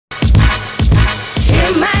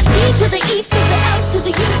E to the L to the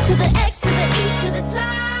U to the X to the E to the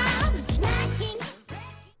top. Smacking.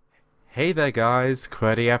 Hey there guys,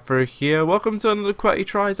 Qwerty Afro here. Welcome to another Qwerty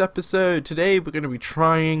Tries episode. Today we're going to be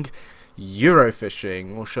trying Euro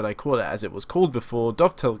fishing, or should I call it as it was called before,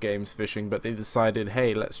 Dovetail Games Fishing, but they decided,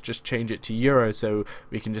 hey, let's just change it to Euro so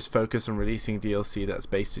we can just focus on releasing DLC that's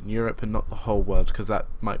based in Europe and not the whole world, because that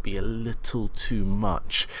might be a little too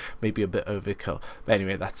much, maybe a bit overkill. But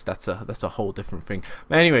anyway, that's a whole different thing.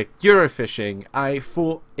 But anyway, Euro fishing, I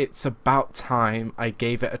thought it's about time I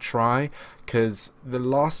gave it a try, because the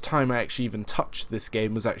last time I actually even touched this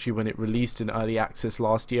game was actually when it released in early access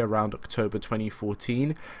last year around October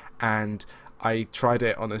 2014, and I tried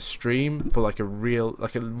it on a stream for like a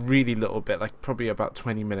really little bit, like probably about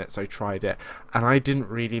 20 minutes I tried it, and I didn't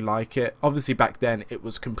really like it. Obviously back then it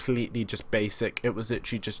was completely just basic. It was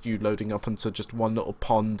literally just you loading up onto just one little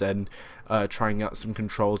pond and trying out some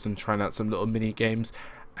controls and trying out some little mini games,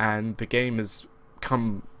 and the game has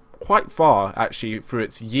come quite far actually through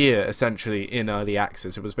its year essentially in early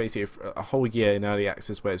access. It was basically a whole year in early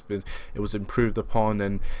access where it was improved upon,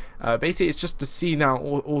 and basically it's just to see now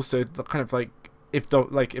also the kind of like if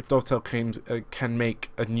Dovetail Games can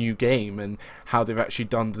make a new game, and how they've actually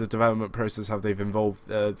done the development process, how they've involved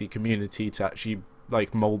the community to actually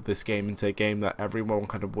like mold this game into a game that everyone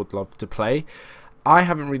kind of would love to play. I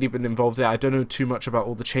haven't really been involved there. I don't know too much about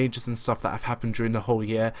all the changes and stuff that have happened during the whole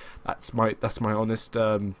year. That's my honest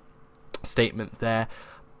statement there.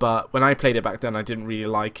 But when I played it back then, I didn't really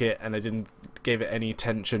like it, and I didn't give it any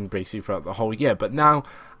attention basically throughout the whole year. But now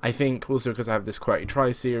I think also because I have this Qwerty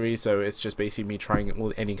Tries series, so it's just basically me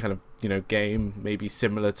trying any kind of game, maybe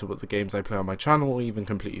similar to what the games I play on my channel, or even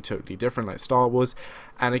completely totally different like Star Wars.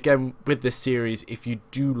 And again, with this series, if you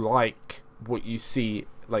do like what you see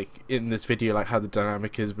like in this video, like how the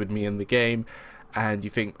dynamic is with me in the game, and you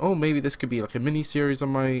think, oh, maybe this could be like a mini series on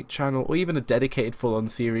my channel, or even a dedicated full-on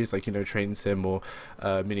series like Train Sim or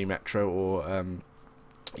Mini Metro or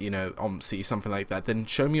OMSI, something like that, then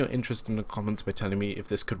show me your interest in the comments by telling me if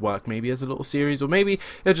this could work maybe as a little series, or maybe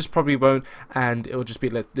it just probably won't, and it'll just be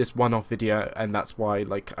like this one-off video, and that's why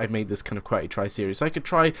like I made this kind of Qwerty Try series. So I could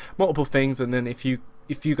try multiple things, and then if you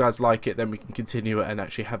guys like it, then we can continue it and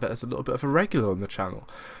actually have it as a little bit of a regular on the channel.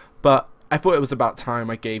 But I thought it was about time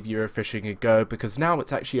I gave Eurofishing a go, because now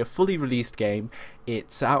it's actually a fully released game.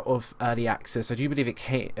 It's out of early access. I do believe it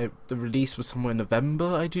came, the release was somewhere in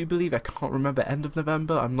November, I do believe. I can't remember, end of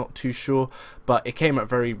November, I'm not too sure. But it came out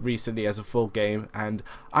very recently as a full game, and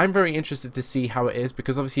I'm very interested to see how it is,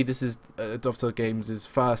 because obviously this is Dovetail Games'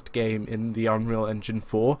 first game in the Unreal Engine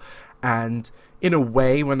 4. And in a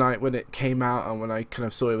way, when it came out and when I kind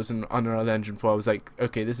of saw it was an Unreal Engine 4, I was like,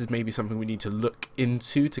 okay, this is maybe something we need to look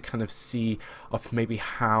into to kind of see of maybe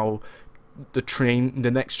how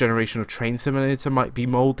the next generation of Train Simulator might be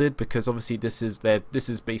molded, because obviously this is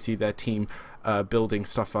basically their team building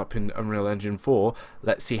stuff up in Unreal Engine 4.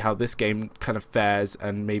 Let's see how this game kind of fares,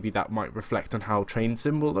 and maybe that might reflect on how Train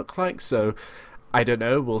Sim will look like. So I don't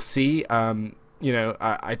know, we'll see.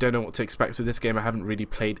 I don't know what to expect with this game. I haven't really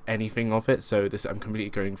played anything of it, so I'm completely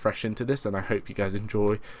going fresh into this, and I hope you guys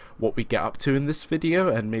enjoy what we get up to in this video,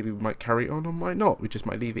 and maybe we might carry on or might not. We just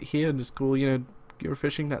might leave it here and just call,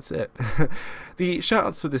 Eurofishing, that's it. The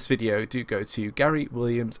shoutouts for this video do go to Gary,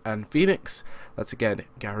 Williams, and Pheonix. That's again,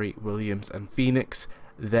 Gary, Williams, and Pheonix.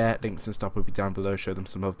 Their links and stuff will be down below. Show them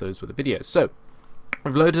some of those with the videos. So,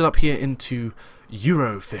 I've loaded up here into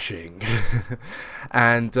Eurofishing.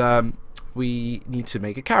 And, we need to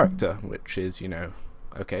make a character, which is,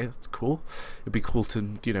 okay, that's cool. It'd be cool to,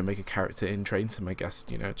 make a character in Train Sim, I guess,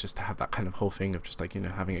 just to have that kind of whole thing of just like,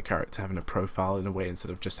 having a character, having a profile in a way,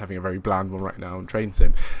 instead of just having a very bland one right now in Train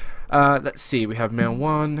Sim. Let's see, we have male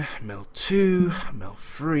 1, male 2, male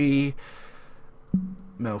 3,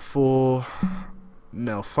 male 4,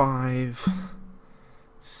 male 5,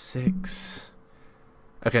 6...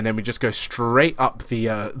 Okay, and then we just go straight up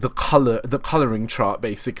the coloring chart,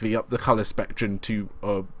 basically up the color spectrum to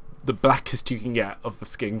the blackest you can get of the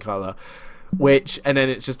skin color, and then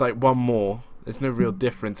it's just like one more. There's no real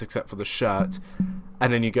difference except for the shirt,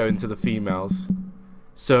 and then you go into the females.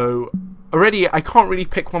 So already I can't really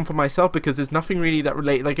pick one for myself, because there's nothing really that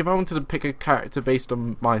relate. Like if I wanted to pick a character based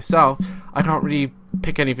on myself, I can't really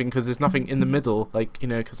pick anything, because there's nothing in the middle. Like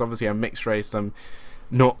because obviously I'm mixed race, I'm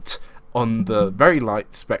not on the very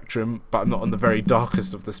light spectrum, but I'm not on the very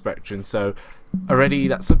darkest of the spectrum. So already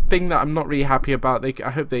that's a thing that I'm not really happy about. I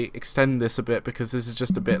hope they extend this a bit, because this is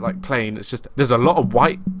just a bit like plain. It's just there's a lot of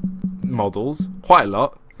white models, quite a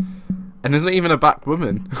lot, and there's not even a black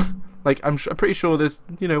woman. Like I'm pretty sure there's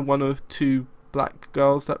 1 or 2 black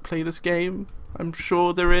girls that play this game. I'm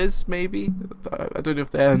sure there is, maybe. I don't know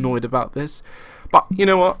if they're annoyed about this. But you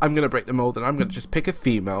know what? I'm going to break the mold and I'm going to just pick a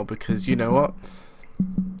female because you know what?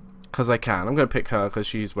 Because I can. I'm going to pick her because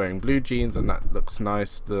she's wearing blue jeans and that looks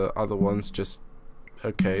nice. The other one's just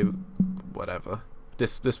okay, whatever.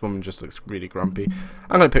 This woman just looks really grumpy.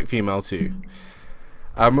 I'm going to pick female too.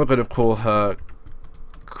 We're going to call her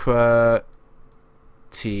Qwerty,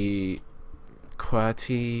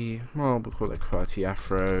 well, we'll call it Qwerty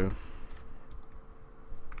Afro.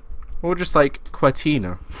 Or just like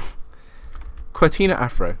Qwertina. Qwerty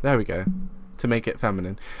Afro, there we go. To make it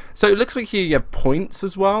feminine. So it looks like here you have points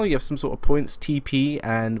as well. You have some sort of points, TP,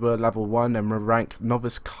 and we're level 1 and we're ranked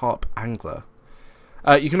Novice Carp Angler.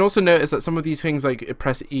 You can also notice that some of these things like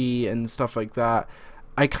press E and stuff like that,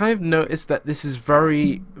 I kind of noticed that this is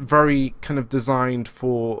very, very kind of designed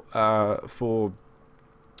for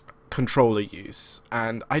controller use,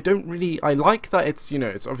 and I don't really, I like that it's, you know,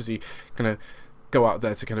 it's obviously gonna go out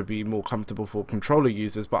there to kind of be more comfortable for controller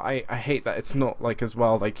users, but I hate that it's not like as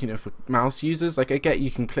well, like, you know, for mouse users. Like, I get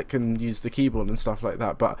you can click and use the keyboard and stuff like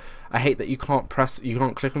that, but I hate that you can't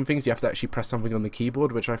click on things. You have to actually press something on the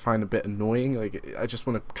keyboard, which I find a bit annoying. Like, I just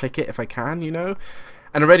want to click it if I can, you know.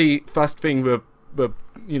 And already first thing we're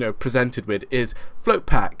you know presented with is Float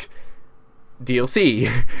Pack DLC.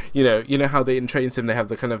 you know how they in Train Sim they have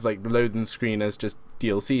the kind of like the loading screen as just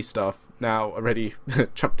DLC stuff. Now already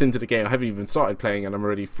chucked into the game, I haven't even started playing and I'm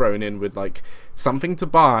already thrown in with like something to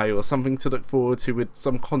buy or something to look forward to with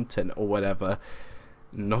some content or whatever.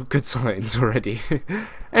 Not good signs already.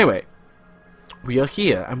 Anyway, we are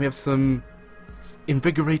here and we have some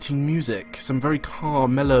invigorating music, some very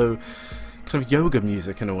calm, mellow kind of yoga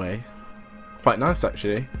music in a way. Quite nice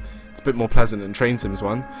actually. It's a bit more pleasant than Train Sims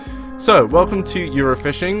 1. So, welcome to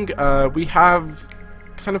Eurofishing. We have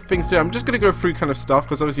kind of things to do. I'm just going to go through kind of stuff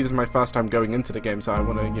because obviously this is my first time going into the game, so I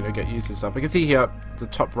want to, you know, get used to stuff. I can see here at the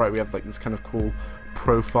top right we have like this kind of cool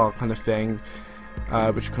profile kind of thing,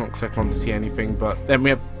 which you can't click on to see anything. But then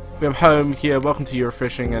we have home here. Welcome to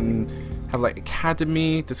Eurofishing, and have like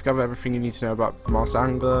academy, discover everything you need to know about Master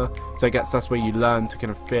Angler. So I guess that's where you learn to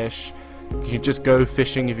kind of fish. You can just go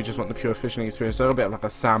fishing if you just want the pure fishing experience. So a little bit like a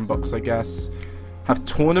sandbox, I guess. Have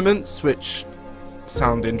tournaments, which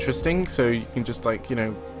sound interesting. So you can just like, you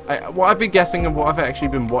know, what I've been guessing and what I've actually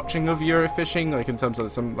been watching of Eurofishing, like in terms of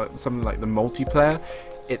something like the multiplayer,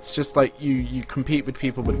 it's just like you compete with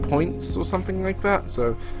people with points or something like that.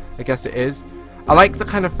 So I guess it is. I like the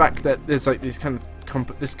kind of fact that there's like this kind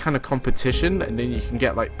of competition, and then you can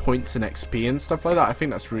get like points and XP and stuff like that. I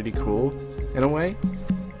think that's really cool in a way.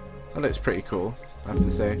 That looks pretty cool, I have to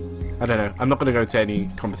say. I don't know. I'm not going to go to any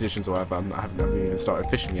competitions or whatever. I haven't even started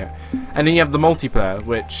fishing yet. And then you have the multiplayer,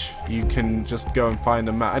 which you can just go and find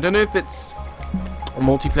a map. I don't know if it's a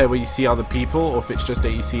multiplayer where you see other people, or if it's just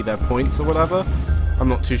that you see their points or whatever. I'm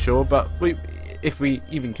not too sure. But if we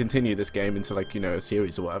even continue this game into like, you know, a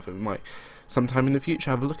series or whatever, we might sometime in the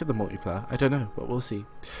future have a look at the multiplayer. I don't know, but we'll see.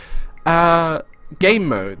 Game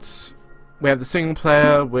modes. We have the single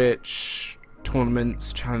player, which...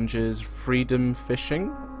 tournaments, challenges, freedom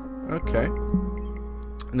fishing. Okay.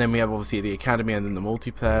 And then we have obviously the academy and then the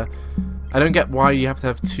multiplayer. I don't get why you have to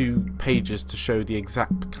have 2 pages to show the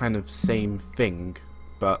exact kind of same thing,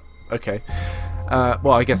 but okay.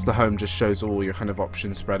 Well, I guess the home just shows all your kind of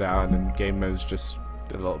options spread out, and then game mode's just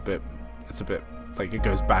a little bit, it's a bit like it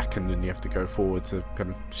goes back and then you have to go forward to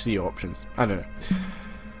kind of see your options. I don't know.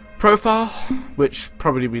 Profile, which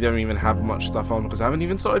probably we don't even have much stuff on because I haven't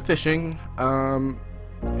even started fishing.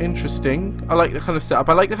 Interesting. I like the kind of setup.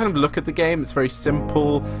 I like the kind of look at the game. It's very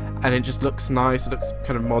simple and it just looks nice. It looks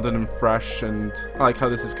kind of modern and fresh, and I like how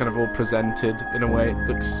this is kind of all presented in a way. It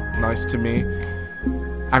looks nice to me.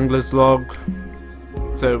 Angler's log.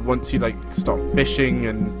 So once you like start fishing,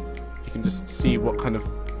 and you can just see what kind of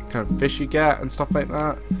fish you get and stuff like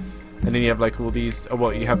that. And then you have like all these,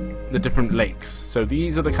 well, you have the different lakes. So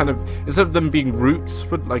these are the kind of, instead of them being routes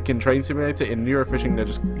for like in Train Simulator, in Eurofishing they're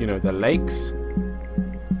just, you know, they're lakes.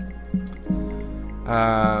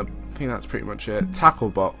 I think that's pretty much it. Tackle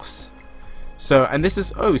box. So, and this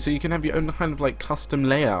is, oh, so you can have your own kind of like custom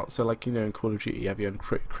layout. So like, you know, in Call of Duty you have your own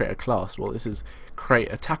create a class. Well, this is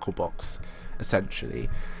create a tackle box, essentially.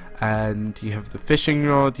 And you have the fishing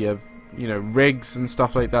rod, you have, you know, rigs and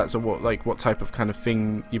stuff like that. So what type of kind of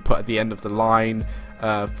thing you put at the end of the line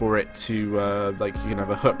for it to like, you can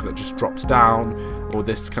have a hook that just drops down, or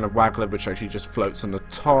this kind of waggler which actually just floats on the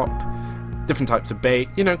top. Different types of bait,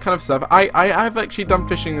 you know, kind of stuff. I've actually done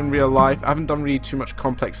fishing in real life. I haven't done really too much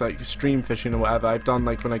complex like stream fishing or whatever. I've done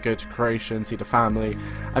like when I go to Croatia and see the family.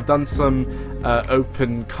 I've done some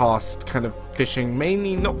open cast kind of fishing,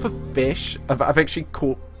 mainly not for fish. I've actually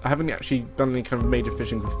caught I haven't actually done any kind of major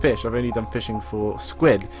fishing for fish. I've only done fishing for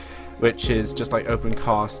squid, which is just like open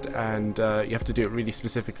cast, and you have to do it really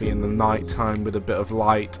specifically in the night time with a bit of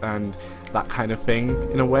light and that kind of thing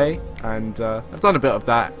in a way. And I've done a bit of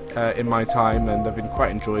that in my time, and I've been quite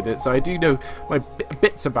enjoyed it. So I do know my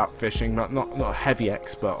bits about fishing, not a heavy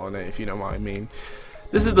expert on it, if you know what I mean.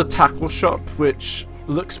 This is the tackle shop, which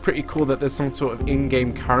looks pretty cool. That there's some sort of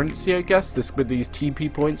in-game currency, I guess. This with these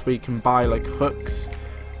TP points where you can buy like hooks,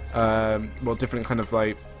 well, different kind of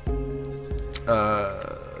like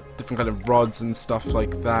different kind of rods and stuff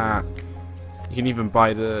like that. You can even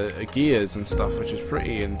buy the gears and stuff, which is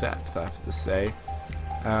pretty in depth, I have to say.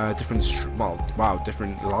 Different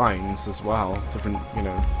different lines as well. Different, you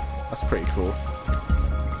know, that's pretty cool.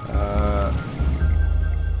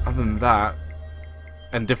 Other than that,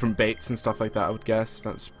 and different baits and stuff like that, I would guess.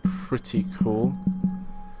 That's pretty cool.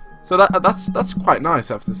 So that's quite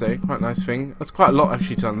nice, I have to say. Quite a nice thing. That's quite a lot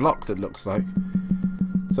actually to unlock, it looks like.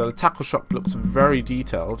 So the tackle shop looks very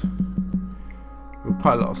detailed. With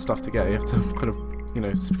quite a lot of stuff to get. You have to kind of, you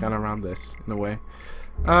know, scan around this in a way.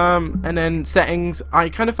 And then settings. I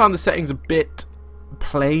kind of found the settings a bit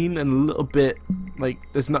plain and a little bit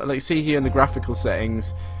like, there's not, like, see here in the graphical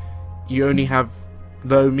settings, you only have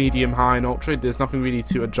low, medium, high, and ultra. There's nothing really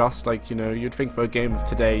to adjust. Like, you know, you'd think for a game of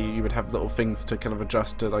today you would have little things to kind of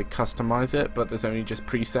adjust to like customize it, but there's only just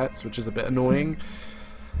presets, which is a bit annoying.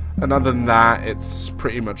 And other than that, it's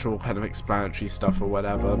pretty much all kind of explanatory stuff or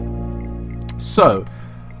whatever. So,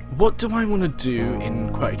 what do I want to do in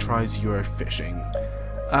Qwerty Tries Eurofishing?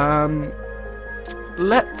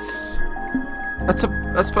 Let's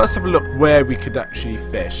first have a look where we could actually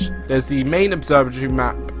fish. There's the main observatory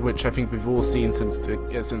map, which I think we've all seen since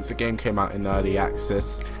the game came out in early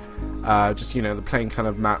access. Just, you know, the plain kind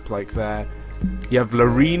of map like there. You have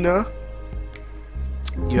Larina.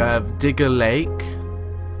 You have Digger Lake,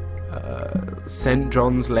 St.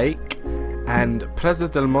 John's Lake, and Presa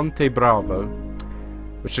del Monte Bravo,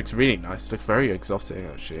 which looks really nice. Looks very exotic,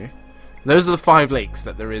 actually. Those are the 5 lakes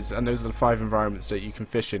that there is, and those are the 5 environments that you can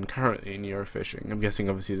fish in currently in Eurofishing. I'm guessing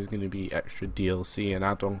obviously there's going to be extra DLC and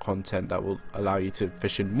add-on content that will allow you to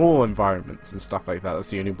fish in more environments and stuff like that.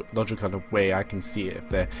 That's the only logical kind of way I can see it, if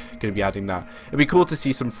they're going to be adding that. It'd be cool to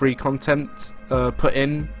see some free content put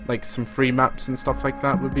in, like some free maps and stuff like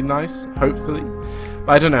that would be nice, hopefully.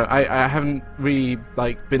 But I don't know, I haven't really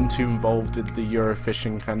like been too involved in the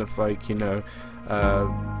Eurofishing kind of like, you know,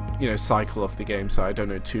 cycle of the game, so I don't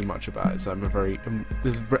know too much about it. So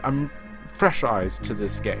I'm fresh eyes to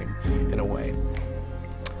this game in a way.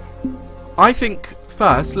 I think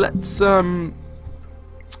first let's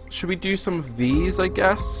should we do some of these, I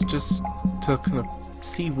guess, just to kind of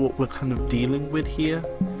see what we're kind of dealing with here.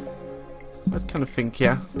 I'd kind of think,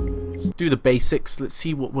 yeah, let's do the basics. Let's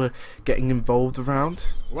see what we're getting involved around.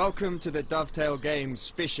 Welcome to the Dovetail Games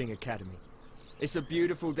Fishing Academy. It's a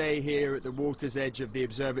beautiful day here at the water's edge of the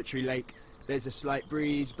observatory lake. There's a slight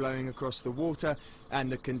breeze blowing across the water,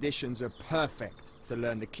 and the conditions are perfect to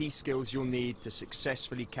learn the key skills you'll need to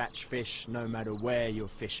successfully catch fish no matter where you're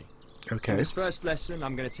fishing. Okay. In this first lesson,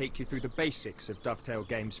 I'm going to take you through the basics of Dovetail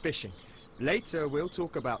Games Fishing. Later, we'll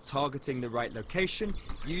talk about targeting the right location,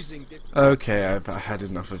 using different... Okay, I've had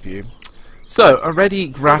enough of you. So, already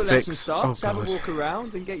graphics... Before the lesson starts, have a walk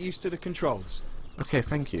around and get used to the controls. Okay,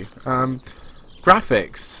 thank you.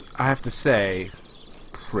 Graphics, I have to say,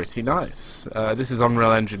 pretty nice. This is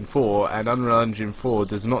Unreal Engine 4, and Unreal Engine 4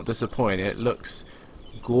 does not disappoint. It looks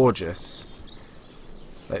gorgeous.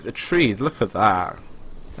 Like the trees, look at that.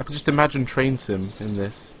 I can just imagine train sim in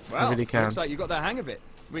this. Well, I really can. Looks like you got the hang of it,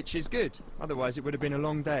 which is good. Otherwise, it would have been a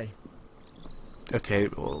long day. Okay,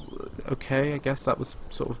 well, okay, I guess that was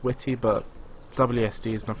sort of witty, but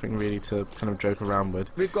WSD is nothing really to kind of joke around with.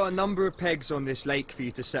 We've got a number of pegs on this lake for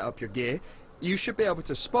you to set up your gear. You should be able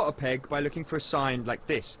to spot a peg by looking for a sign like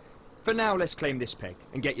this. For now, let's claim this peg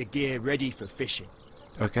and get your gear ready for fishing.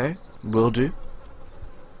 Okay, will do.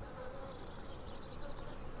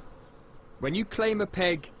 When you claim a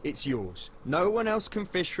peg, it's yours. No one else can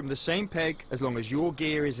fish from the same peg as long as your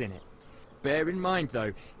gear is in it. Bear in mind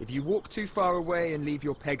though, if you walk too far away and leave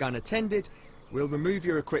your peg unattended, we'll remove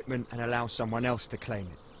your equipment and allow someone else to claim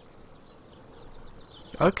it.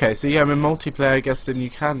 Okay, so yeah, in multiplayer, I guess then you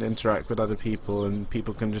can interact with other people, and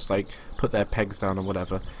people can just like put their pegs down or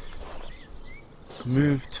whatever.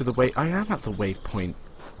 Move to the wave. I am at the wave point.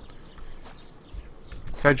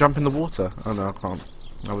 Can I jump in the water? Oh no, I can't.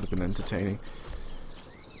 That would have been entertaining.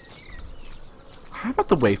 I'm at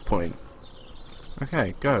the wave point.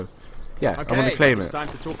 Okay, go. Yeah, okay, I want to claim it's it. time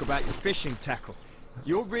to talk about your fishing tackle.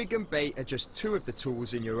 Your rig and bait are just 2 of the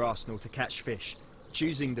tools in your arsenal to catch fish.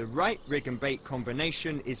 Choosing the right rig and bait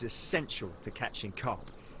combination is essential to catching carp.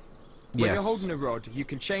 When Yes. you're holding a rod, you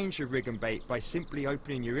can change your rig and bait by simply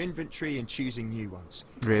opening your inventory and choosing new ones.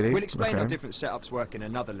 Really? We'll explain how Okay. different setups work in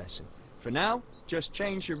another lesson. For now, just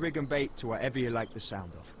change your rig and bait to whatever you like the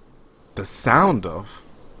sound of. The sound of?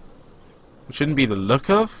 It shouldn't be the look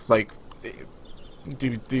of? Like,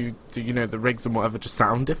 do you know the rigs and whatever just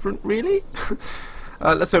sound different, really?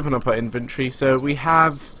 Let's open up our inventory. So we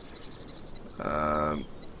have... well,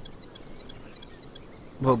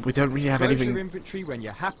 we don't really have Close anything... your inventory when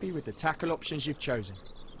you're happy with the tackle options you've chosen.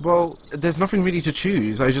 Well, there's nothing really to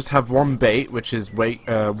choose. I just have one bait, which is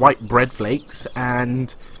white bread flakes,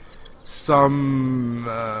 and some...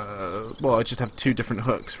 well, I just have two different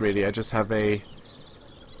hooks, really. I just have a...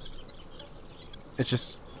 It's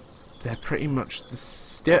just... They're pretty much...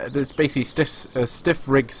 There's basically a stiff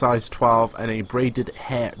rig size 12 and a braided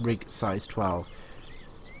hair rig size 12.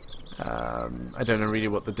 I don't know really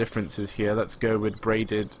what the difference is here. Let's go with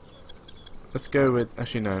braided... Let's go with...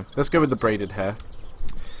 Actually, no. Let's go with the braided hair.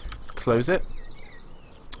 Let's close it.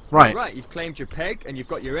 Right. Right, you've claimed your peg and you've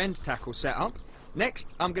got your end tackle set up.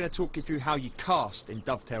 Next, I'm going to talk you through how you cast in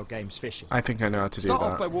Dovetail Games Fishing. I think I know how to do Start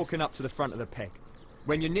off that. by walking up to the front of the peg.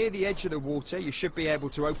 When you're near the edge of the water, you should be able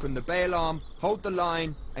to open the bail arm, hold the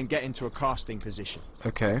line, and get into a casting position.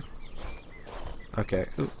 Okay. Okay.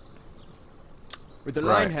 Ooh. With the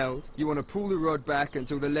line Right. held, you want to pull the rod back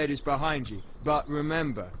until the lead is behind you. But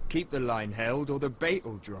remember, keep the line held or the bait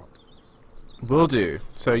will drop. Will do.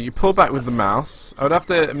 So you pull back with the mouse. I would have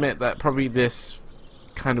to admit that probably this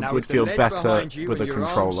kind of Now, would with the feel lead better behind you with a and your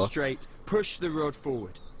arms controller. straight, push the rod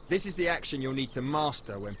forward. This is the action you'll need to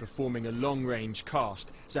master when performing a long-range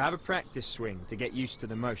cast, so have a practice swing to get used to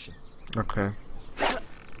the motion. Okay.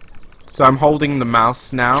 So I'm holding the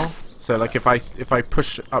mouse now. So like if I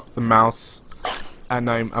push up the mouse and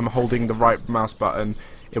I'm holding the right mouse button,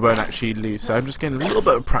 it won't actually lose. So I'm just getting a little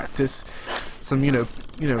bit of practice. Some you know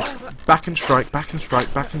back and strike, back and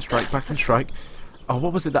strike, back and strike, back and strike. Oh,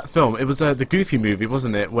 what was it, that film? It was the Goofy movie,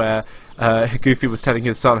 wasn't it? Where Goofy was telling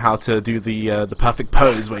his son how to do the perfect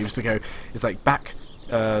pose, where he used to go, it's like back,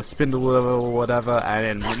 spindle or whatever,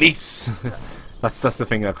 and then release. that's the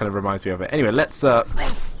thing that kind of reminds me of it. Anyway, let's...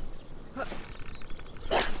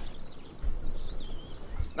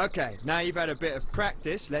 Okay, now you've had a bit of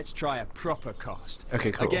practice, let's try a proper cast.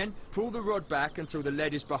 Okay, cool. Again, pull the rod back until the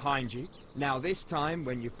lead is behind you. Now this time,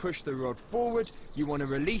 when you push the rod forward, you want to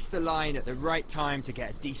release the line at the right time to get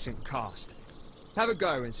a decent cast. Have a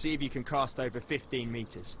go and see if you can cast over 15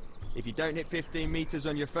 meters. If you don't hit 15 meters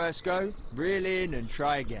on your first go, reel in and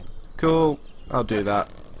try again. Cool. I'll do that.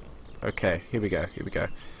 Okay, here we go, here we go.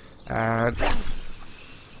 And...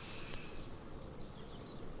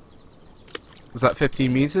 Was that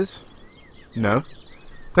 15 meters? No.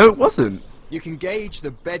 No, it wasn't. You can gauge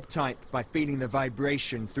the bed type by feeling the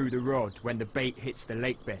vibration through the rod when the bait hits the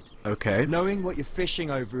lake bed. Okay. Knowing what you're fishing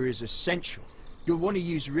over is essential. You'll want to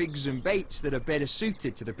use rigs and baits that are better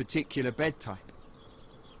suited to the particular bed type.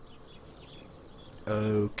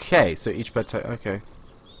 Okay, so each bed type... Okay.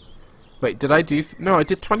 Wait, did I do... No, I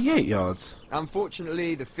did 28 yards.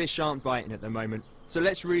 Unfortunately, the fish aren't biting at the moment, so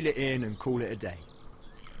let's reel it in and call it a day.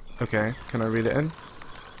 Okay, can I reel it in?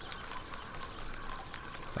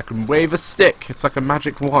 I can wave a stick. It's like a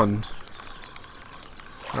magic wand.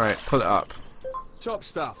 Alright, pull it up. Top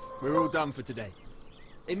stuff. We're all done for today.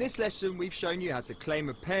 In this lesson, we've shown you how to claim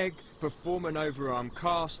a peg, perform an overarm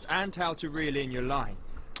cast, and how to reel in your line.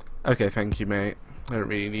 Okay, thank you, mate. I don't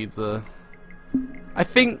really need the... I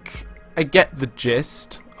think I get the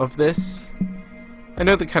gist of this. I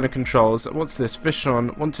know the kind of controls. What's this? Fish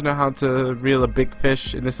on. Want to know how to reel a big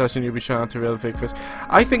fish? In this session, you'll be shown how to reel a big fish.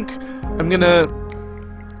 I think I'm going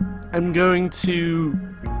to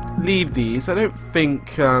leave these. I don't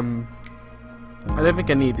think I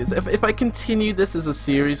need this. If I continue this as a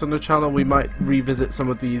series on the channel, we might revisit some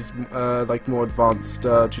of these like more advanced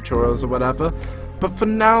tutorials or whatever. But for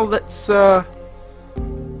now, let's go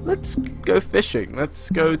fishing. Let's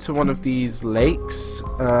go to one of these lakes.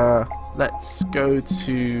 Let's go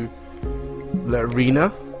to the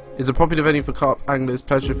arena. Is a popular venue for carp anglers,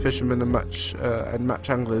 pleasure fishermen, and match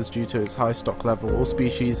anglers due to its high stock level, all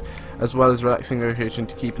species, as well as relaxing location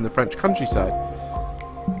to keep in the French countryside.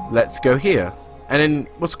 Let's go here. And then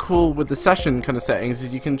what's cool with the session kind of settings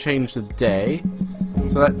is you can change the day.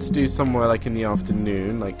 So let's do somewhere like in the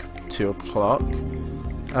afternoon, like 2 o'clock.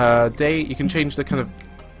 Day, you can change the kind of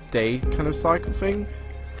day kind of cycle thing.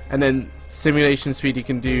 And then simulation speed, you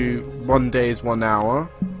can do 1 day is 1 hour.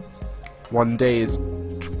 1 day is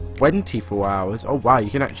 24 hours. Oh wow,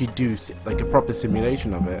 you can actually do like a proper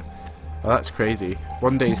simulation of it. Oh, that's crazy.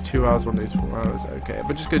 1 day is 2 hours, 1 day is 4 hours. Okay,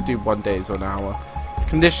 we're just going to do 1 day is 1 hour.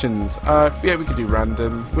 Conditions. Yeah, we could do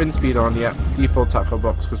random. Wind speed on, yeah. Default tackle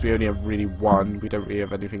box because we only have really one. We don't really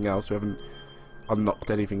have anything else. We haven't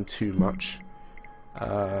unlocked anything too much.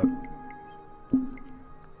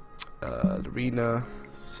 Arena.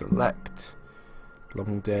 Select.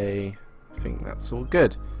 Long day. I think that's all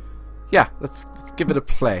good. Yeah, let's give it a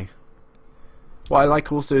play. What I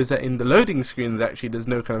like also is that in the loading screens actually there's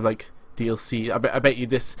no kind of like DLC. I bet you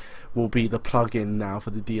this will be the plug-in now for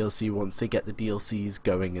the DLC once they get the DLCs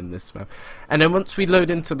going in this map. And then once we load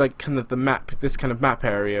into like kind of the map, this kind of map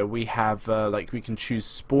area, we have like we can choose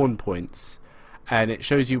spawn points, and it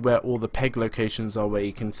shows you where all the peg locations are where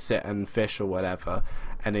you can sit and fish or whatever.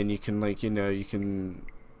 And then you can like you can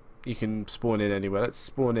spawn in anywhere. Let's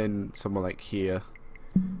spawn in somewhere like here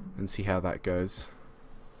and see how that goes.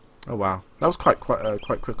 Oh wow, that was quite quick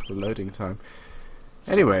with the loading time.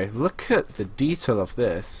 Anyway, look at the detail of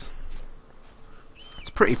this. It's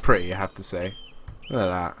pretty, I have to say. Look at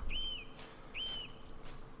that.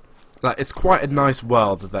 Like, it's quite a nice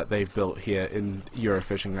world that they've built here in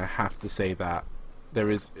Eurofishing. I have to say that.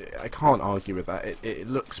 I can't argue with that. It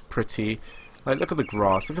looks pretty. Like, look at the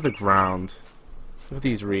grass, look at the ground, look at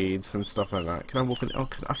these reeds and stuff like that. Can I walk in? Oh,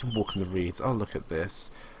 I can walk in the reeds. Oh, look at this.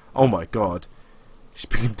 Oh my god. She's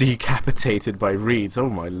being decapitated by reeds. Oh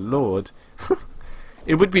my lord.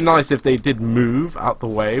 It would be nice if they did move out the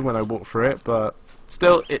way when I walk through it, but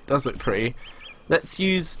still, it does look pretty. Let's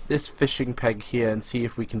use this fishing peg here and see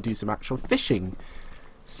if we can do some actual fishing.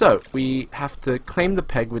 So, we have to claim the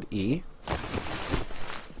peg with E.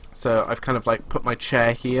 So, I've kind of like put my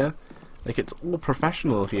chair here. Like, it's all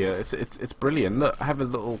professional here. It's brilliant. Look, I have a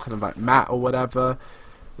little kind of like mat or whatever.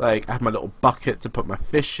 Like, I have my little bucket to put my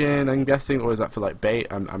fish in, I'm guessing, or is that for like bait?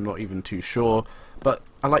 I'm not even too sure. But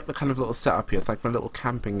I like the kind of little setup here. It's like my little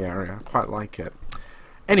camping area. I quite like it.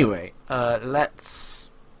 Anyway,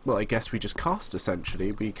 let's... Well, I guess we just cast,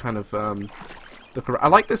 essentially. We kind of look around. I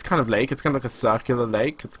like this kind of lake. It's kind of like a circular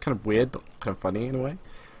lake. It's kind of weird, but kind of funny in a way.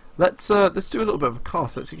 Let's do a little bit of a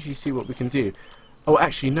cast. Let's actually see what we can do. Oh,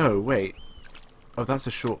 actually, no, wait. Oh, that's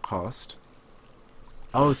a short cast.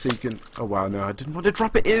 Oh, so you can... Oh, wow, no, I didn't want to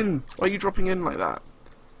drop it in. Why are you dropping in like that?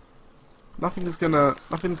 Nothing's gonna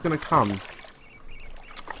come.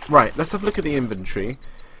 Right, let's have a look at the inventory.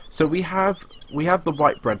 So we have the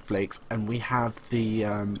white bread flakes, and we have the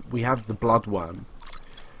bloodworm.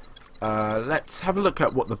 Let's have a look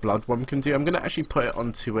at what the bloodworm can do. I'm gonna actually put it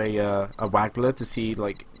onto a waggler to see,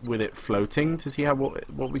 like, with it floating, to see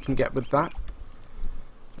what we can get with that.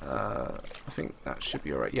 I think that should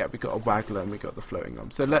be alright. Yeah, we got a waggler and we got the floating arm.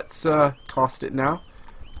 So let's cast it now.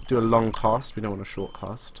 Do a long cast. We don't want a short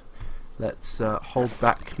cast. Let's hold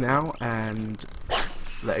back now and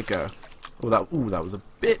let it go. Oh, that was a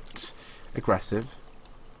bit aggressive.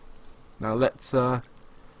 Now let's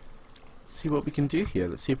see what we can do here.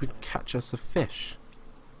 Let's see if we can catch us a fish.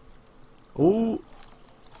 Oh.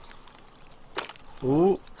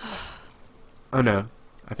 Oh. Oh no.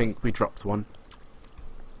 I think we dropped one.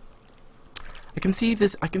 I can see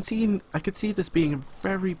this. I could see this being a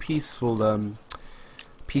very peaceful,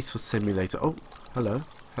 peaceful simulator. Oh, hello,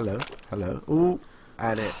 hello, hello. Oh,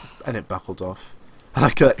 and it buckled off. I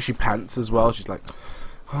like her. She pants as well. She's like,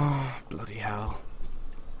 oh, bloody hell.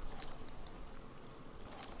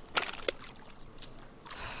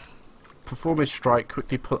 Perform a strike.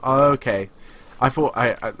 Quickly pull. Oh, okay. I thought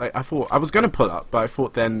I was gonna pull up, but I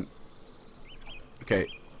thought then. Okay,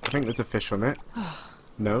 I think there's a fish on it.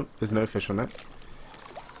 No, there's no fish on it.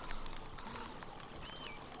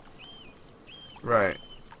 Right.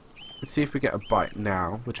 Let's see if we get a bite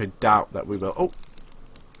now, which I doubt that we will. Oh!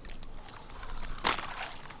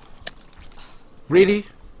 Really?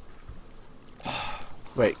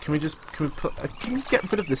 Wait, can we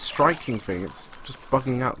get rid of this striking thing? It's just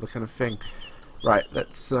bugging out the kind of thing. Right,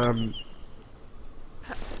 let's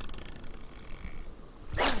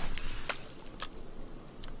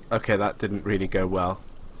okay, that didn't really go well.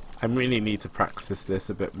 I really need to practice this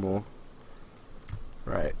a bit more.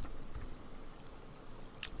 Right.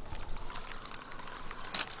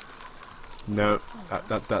 No,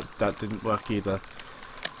 that didn't work either.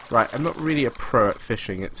 Right, I'm not really a pro at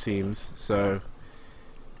fishing, it seems, so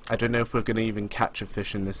I don't know if we're going to even catch a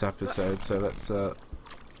fish in this episode, so let's oh,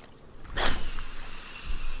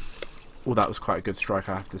 that was quite a good strike,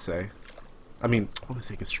 I have to say. I mean, what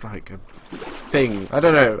was a good strike? A thing. I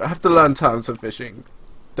don't know. I have to learn terms for fishing.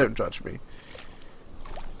 Don't judge me.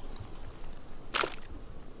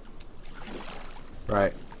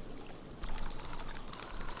 Right.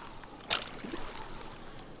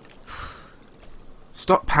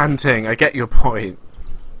 Stop panting. I get your point.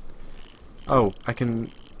 Oh, I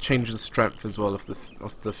can change the strength as well of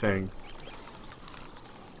the thing.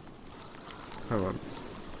 Hold on.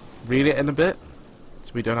 Reel it in a bit,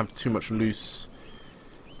 so we don't have too much loose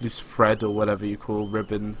thread or whatever you call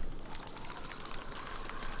ribbon.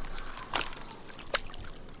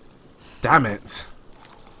 Damn it!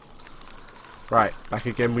 Right, back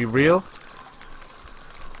again. We reel.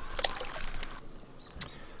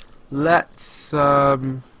 Let's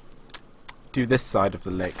do this side of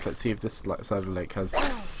the lake. Let's see if this side of the lake has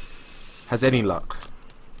any luck.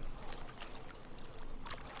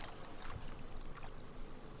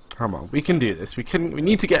 Come on, we can do this. We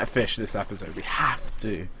need to get a fish this episode. We have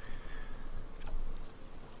to.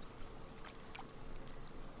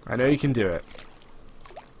 I know you can do it.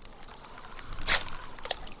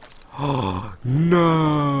 Oh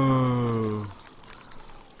no!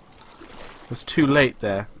 It was too late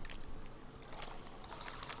there.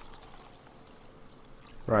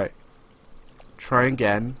 Right. Try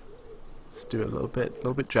again. Let's do it a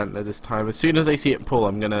little bit gentler this time. As soon as I see it pull,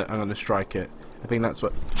 I'm gonna strike it. I think that's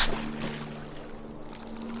what.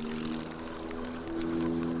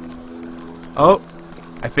 Oh,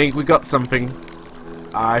 I think we got something.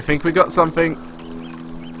 I think we got something.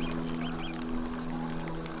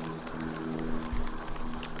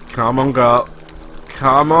 Come on, girl.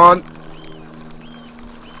 Come on.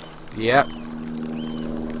 Yep.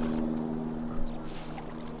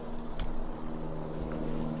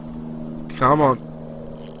 Come on.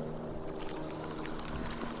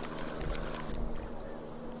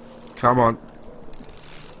 Come on.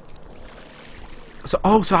 So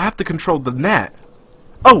I have to control the net.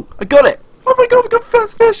 Oh, I got it. Oh my god, we got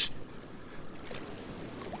first fish.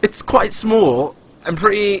 It's quite small. I'm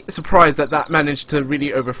pretty surprised that that managed to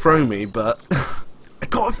really overthrow me, but I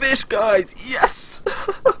got a fish, guys. Yes.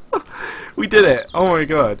 We did it. Oh my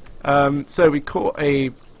god. So we caught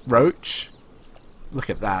a roach. Look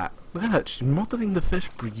at that. Look at that. She's modeling the fish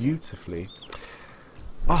beautifully.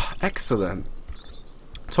 Oh, excellent.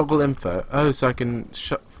 Toggle info. Oh, so I can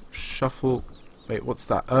shuffle. Wait, what's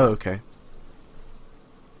that? Oh, okay.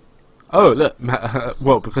 Oh, look.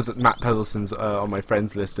 Well, because Matt Pedalson's on my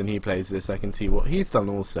friends list and he plays this, I can see what he's done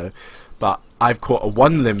also. But I've caught a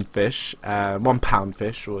 1 limb fish, 1 pound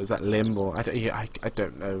fish, or is that limb? Or I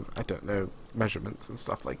don't know. I don't know measurements and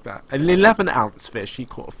stuff like that. An 11 ounce fish. He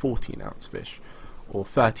caught a 14 ounce fish, or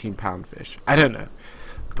 13 pound fish. I don't know,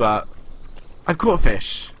 but I've caught a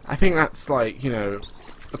fish. I think that's like, you know,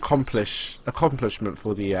 accomplishment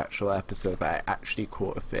for the actual episode that I actually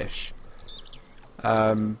caught a fish.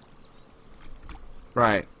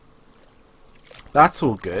 Right. That's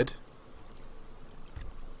all good.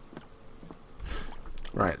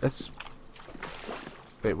 Right, let's.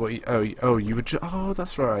 Wait, what? You were oh,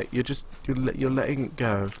 that's right. You're letting it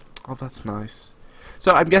go. Oh, that's nice.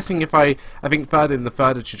 So I'm guessing if I think further in the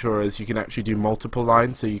further tutorials you can actually do multiple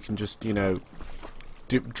lines, so you can just, you know,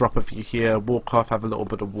 drop a few here, walk off, have a little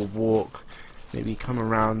bit of a walk, maybe come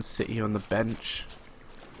around, sit here on the bench.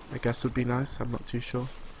 I guess would be nice. I'm not too sure.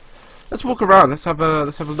 Let's walk around. Let's have a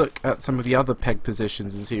look at some of the other peg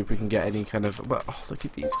positions and see if we can get any kind of. Well, oh, look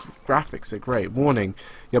at these graphics. They're great. Warning: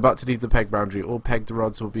 you're about to leave the peg boundary. All pegged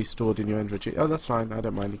rods will be stored in your inventory. Oh, that's fine. I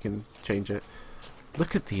don't mind. You can change it.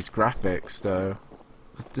 Look at these graphics, though.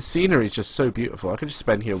 The scenery is just so beautiful. I could just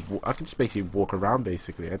spend here. I can just basically walk around.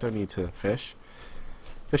 Basically, I don't need to fish.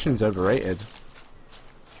 Fishing's overrated.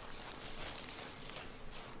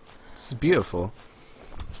 This is beautiful.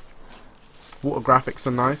 Water graphics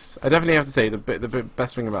are nice. I definitely have to say the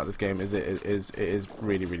best thing about this game is it is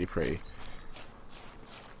really, really pretty.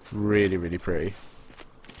 Really, really pretty.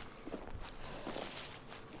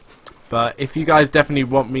 But if you guys definitely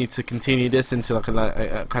want me to continue this into like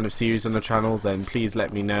a kind of series on the channel, then please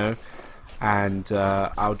let me know, and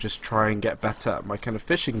I'll just try and get better at my kind of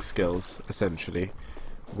fishing skills, essentially,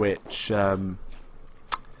 which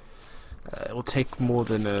it will take more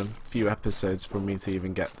than a few episodes for me to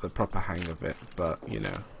even get the proper hang of it, but you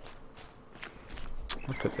know.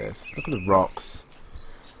 Look at this. Look at the rocks.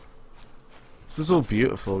 This is all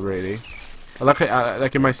beautiful, really. Like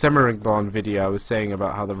in my Semmeringbahn video, I was saying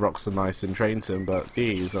about how the rocks are nice in Train Sim, but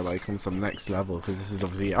these are like on some next level, because this is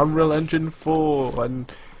obviously Unreal Engine 4,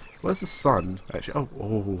 and where's the sun? Actually,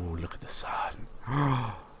 oh, look at the sun.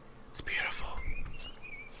 It's beautiful.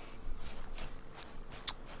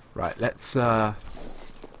 Right, let's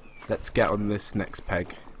get on this next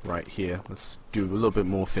peg right here. Let's do a little bit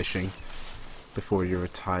more fishing before we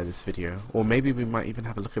retire this video, or maybe we might even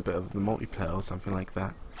have a look at a bit of the multiplayer or something like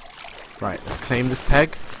that. Right, let's claim this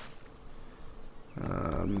peg.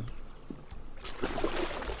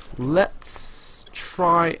 Let's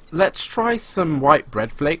let's try some white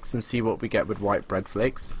bread flakes and see what we get with white bread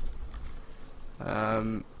flakes.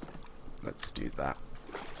 Let's do that.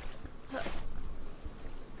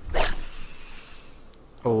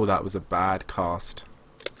 Oh, that was a bad cast.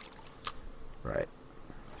 Right.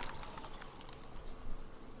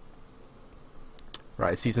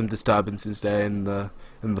 Right, I see some disturbances there in the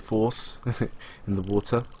force in the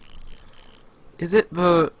water. Is it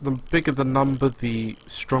the bigger the number, the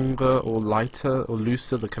stronger or lighter or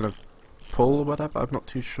looser the kind of pull or whatever? I'm not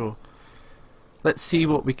too sure. Let's see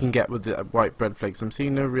what we can get with the white bread flakes. I'm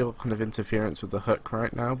seeing no real kind of interference with the hook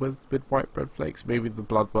right now with white bread flakes. Maybe the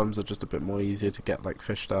bloodworms are just a bit more easier to get like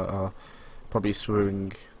fish that are probably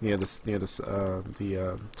swimming near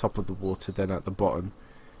the top of the water than at the bottom.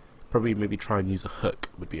 Probably maybe try and use a hook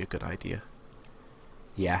would be a good idea.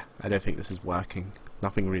 Yeah, I don't think this is working.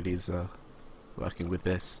 Nothing really is working with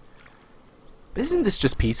this. But isn't this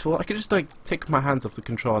just peaceful? I could just like take my hands off the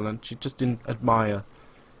controller and just admire.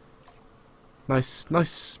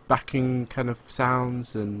 Nice backing kind of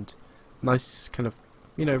sounds and nice kind of,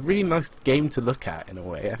 you know, really nice game to look at in a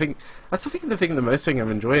way. I think that's the most thing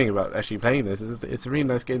I'm enjoying about actually playing this is it's a really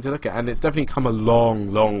nice game to look at, and it's definitely come a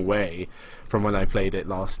long way from when I played it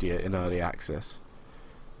last year in early access.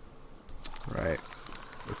 Right,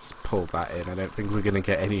 let's pull that in. I don't think we're gonna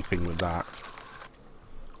get anything with that.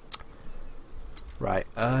 Right,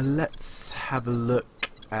 let's have a look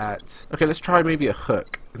at... Okay, let's try maybe a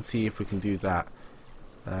hook and see if we can do that.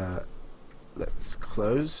 Let's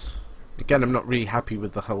close. Again, I'm not really happy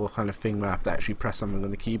with the whole kind of thing where I have to actually press something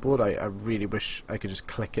on the keyboard. I really wish I could just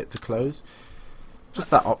click it to close.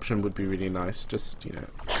 Just that option would be really nice. Just, you know...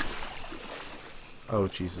 Oh,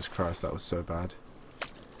 Jesus Christ, that was so bad.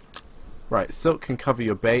 Right, silk can cover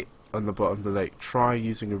your bait on the bottom of the lake. Try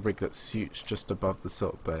using a rig that suits just above the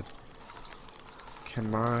silk bed.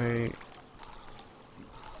 Can I...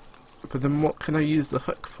 But then what can I use the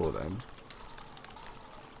hook for then?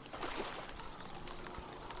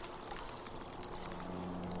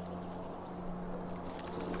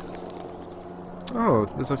 Oh,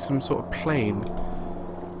 there's like some sort of plane.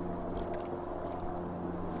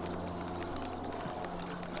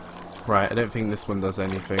 Right, I don't think this one does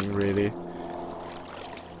anything really.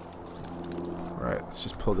 Right, let's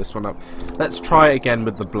just pull this one up. Let's try again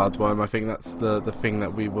with the bloodworm. I think that's the thing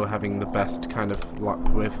that we were having the best kind of luck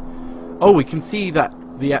with. Oh, we can see that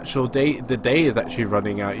the actual day, the day is actually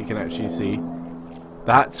running out. You can actually see.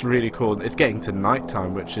 That's really cool. It's getting to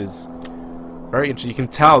nighttime, which is very interesting. You can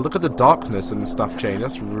tell. Look at the darkness and the stuff change.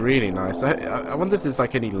 That's really nice. I wonder if there's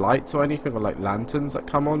like any lights or anything, or like lanterns that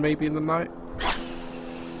come on maybe in the night.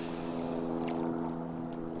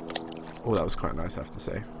 Oh, that was quite nice, I have to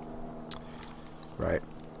say. Right,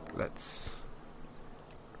 let's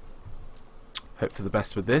hope for the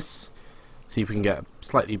best with this. See if we can get a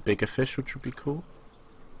slightly bigger fish, which would be cool.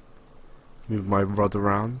 Move my rod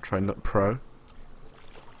around, try and look pro.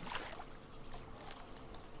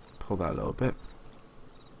 Pull that a little bit.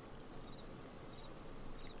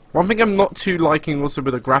 One thing I'm not too liking also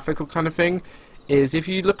with a graphical kind of thing is if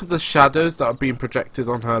you look at the shadows that are being projected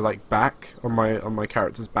on her like back, on my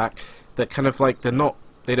character's back, that kind of like they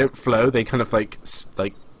don't flow, they kind of like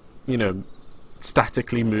you know,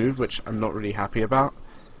 statically move, which I'm not really happy about.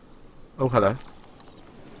 Oh, hello.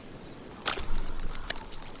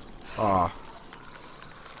 Ah.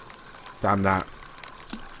 Damn that.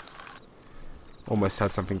 Almost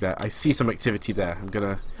had something there. I see some activity there. I'm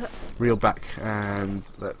gonna reel back and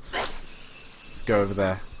let's go over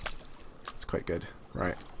there. It's quite good.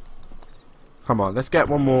 Right. Come on, let's get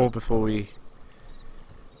one more before we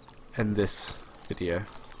end this video.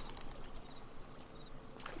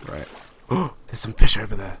 Right. Oh, there's some fish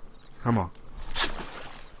over there. Come on.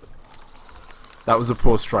 That was a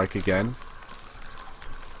poor strike again.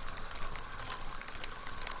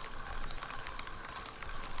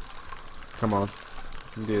 Come on.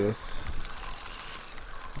 You can do this.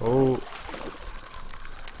 Oh.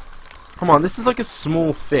 Come on, this is like a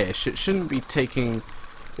small fish. It shouldn't be taking...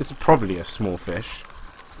 This is probably a small fish.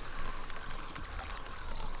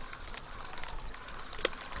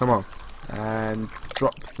 Come on. And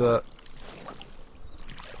drop the...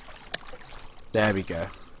 There we go.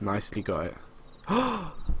 Nicely got it.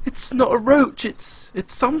 It's not a roach, it's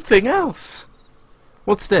something else.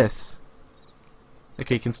 What's this?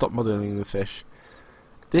 Okay, you can stop modelling the fish.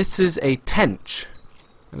 This is a tench,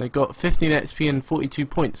 and I got 15 XP and 42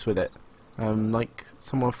 points with it. Like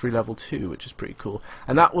somewhere through level 2, which is pretty cool.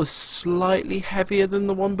 And that was slightly heavier than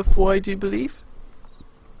the one before, I do believe.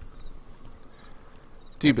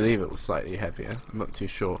 Do believe it was slightly heavier. I'm not too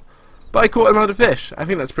sure, but I caught another fish. I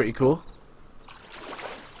think that's pretty cool.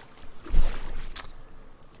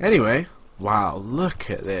 Anyway, wow, look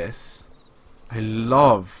at this.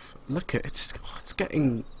 Look at it. It's just, oh, it's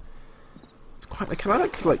getting. It's quite like. Can I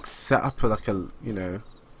like set up like a, you know?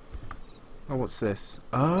 Oh, what's this?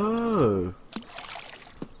 Oh.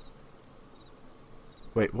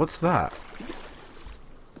 Wait, what's that?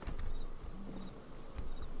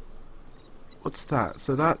 What's that?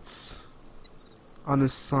 So that's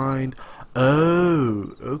unassigned.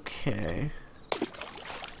 Oh, okay.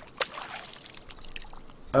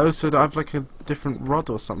 Oh, so I have like a different rod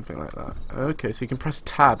or something like that. Okay, so you can press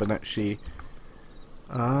tab and actually...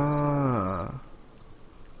 Ah.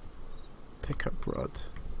 Pickup rod.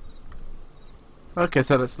 Okay,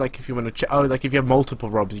 so that's like if you want to... Oh, like if you have multiple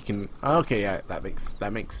rods, you can... Okay, yeah, that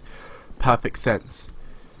makes perfect sense.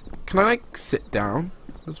 Can I like sit down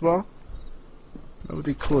as well? That would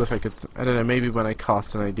be cool if I could... I don't know, maybe when I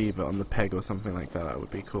cast an ID but on the peg or something like that, that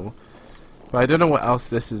would be cool. But I don't know what else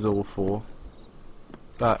this is all for.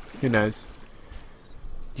 But, who knows.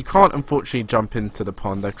 You can't unfortunately jump into the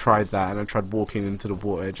pond. I've tried that and I tried walking into the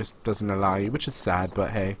water. It just doesn't allow you, which is sad,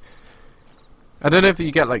 but hey. I don't know if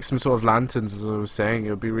you get like some sort of lanterns, as I was saying.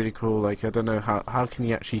 It would be really cool. Like, I don't know how can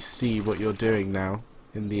you actually see what you're doing now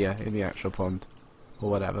in the actual pond.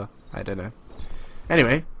 Or whatever. I don't know.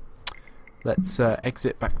 Anyway. Let's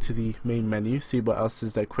exit back to the main menu, see what else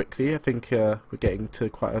is there quickly. I think we're getting to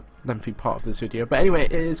quite a lengthy part of this video. But anyway,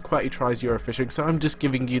 it is Qwerty Tries Eurofishing, so I'm just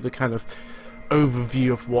giving you the kind of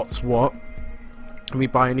overview of what's what. Can we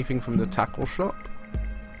buy anything from the tackle shop?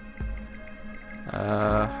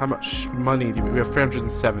 How much money do we have?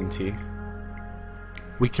 370.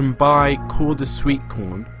 We can buy Quarter Sweet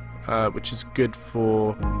Corn, which is good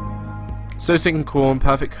for soaking corn,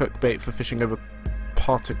 perfect hook bait for fishing over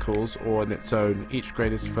particles or on its own. Each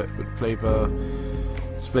grain is flavor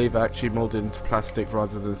actually molded into plastic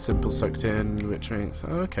rather than simple soaked in, which means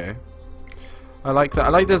okay. I like that. I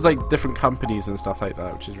like there's like different companies and stuff like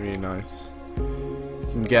that, which is really nice. You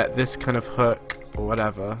can get this kind of hook or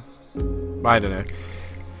whatever. I don't know.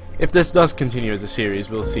 If this does continue as a series,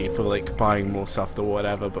 we'll see for like buying more stuff or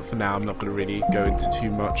whatever, but for now I'm not going to really go into too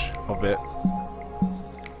much of it.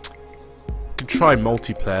 Could try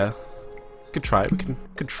multiplayer. Could try it. We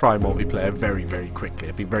could try multiplayer very quickly.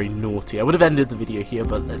 It'd be very naughty. I would have ended the video here,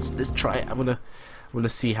 but let's try it. I wanna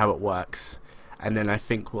see how it works, and then I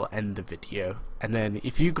think we'll end the video. And then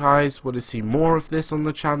if you guys want to see more of this on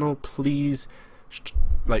the channel, please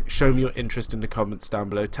like show me your interest in the comments down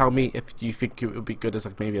below. Tell me if you think it would be good as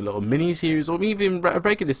like maybe a little mini series or even a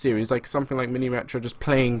regular series, like something like Mini Retro, just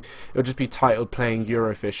playing. It'll just be titled playing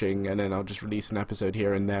Eurofishing, and then I'll just release an episode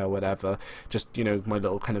here and there, whatever. Just, you know, my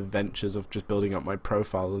little kind of ventures of just building up my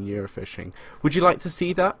profile on Eurofishing. Would you like to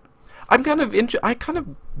see that? I'm kind of I kind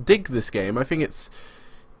of dig this game. I think it's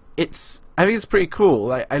pretty cool.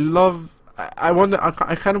 Like I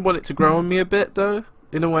kind of want it to grow on me a bit though,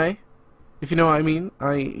 in a way. If you know what I mean.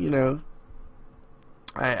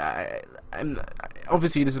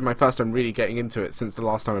 Obviously this is my first time really getting into it since the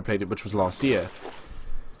last time I played it, which was last year.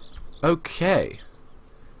 Okay.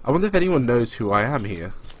 I wonder if anyone knows who I am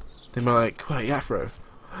here. They might like, Qwerty Afro,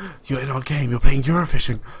 you're in our game, you're playing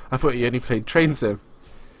Eurofishing. I thought you only played Train Sim.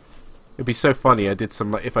 It'd be so funny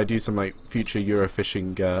if I do some like future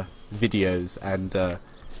Eurofishing videos and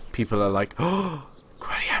people are like, oh,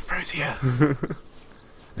 Qwerty Afro's here.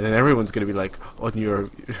 And then everyone's going to be like on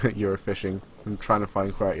Eurofishing and trying to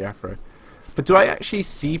find Qwerty Afro. But do I actually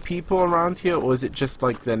see people around here, or is it just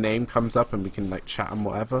like their name comes up and we can like chat and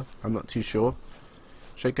whatever? I'm not too sure.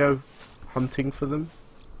 Should I go hunting for them?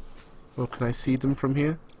 Or can I see them from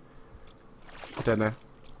here? I don't know.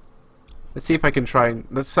 Let's see if I can try and...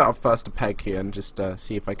 Let's set up first a peg here and just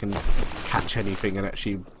see if I can catch anything and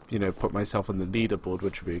actually, you know, put myself on the leaderboard,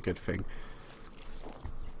 which would be a good thing.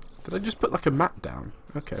 Did I just put like a map down?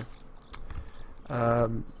 Okay.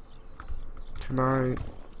 Can I...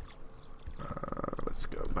 let's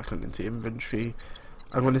go back on into inventory.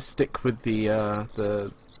 I'm going to stick with the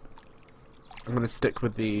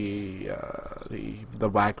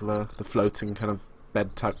waggler, the floating kind of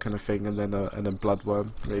bed type kind of thing, and then a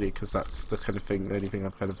bloodworm, really, because that's the kind of thing, the only thing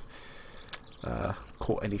I've kind of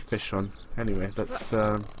caught any fish on. Anyway, let's.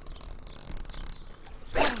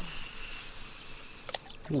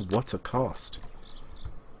 Ooh, what a cast!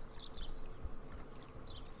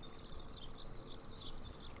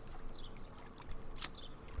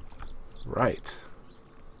 Right.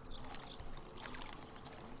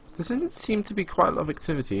 There doesn't seem to be quite a lot of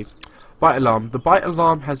activity. Bite alarm. The bite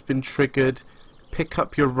alarm has been triggered. Pick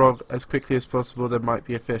up your rod as quickly as possible. There might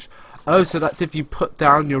be a fish. Oh, so that's if you put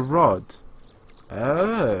down your rod.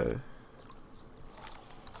 Oh.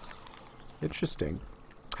 Interesting.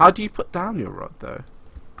 How do you put down your rod, though?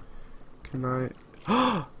 Can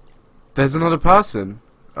I... There's another person.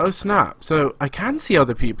 Oh snap. So I can see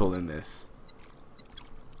other people in this.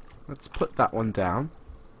 Let's put that one down.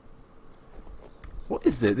 What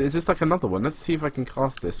is this? Is this like another one? Let's see if I can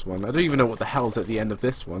cast this one. I don't even know what the hell's at the end of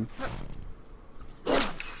this one.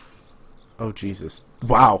 Oh Jesus.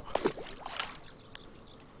 Wow.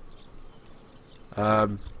 There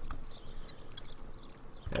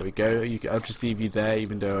we go. I'll just leave you there,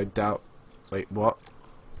 even though I doubt... Wait, what?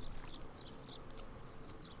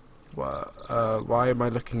 Why am I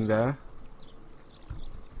looking there?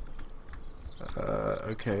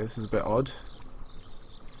 Okay, this is a bit odd.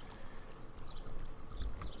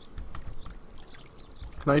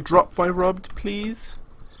 Can I drop my rod, please?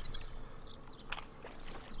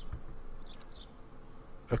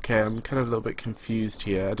 Okay, I'm kind of a little bit confused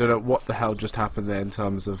here. I don't know what the hell just happened there in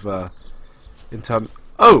terms of,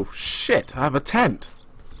 Oh, shit! I have a tent!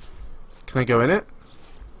 Can I go in it?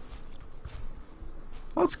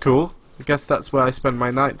 That's cool. I guess that's where I spend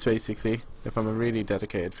my nights, basically, if I'm a really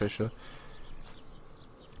dedicated fisher.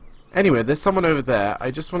 Anyway, there's someone over there.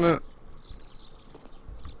 I just want to...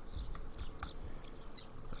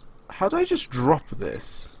 How do I just drop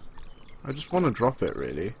this? I just want to drop it,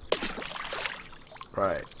 really.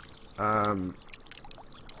 Right. I'm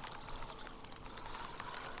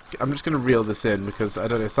just going to reel this in because, I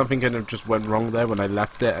don't know, something kind of just went wrong there when I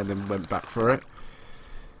left it and then went back for it.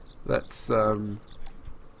 Let's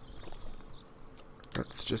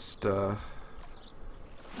just,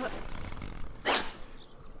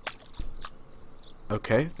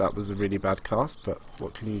 Okay, that was a really bad cast, but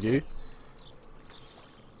what can you do?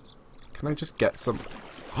 Can I just get some...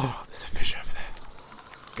 Oh, there's a fish over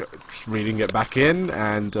there. Just reeling it back in,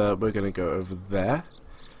 and we're going to go over there,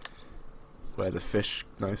 where the fish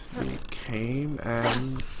nicely came,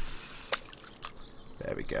 and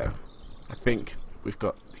there we go. I think we've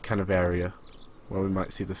got the kind of area where we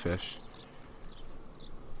might see the fish.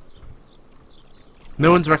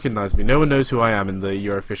 No one's recognised me. No one knows who I am in the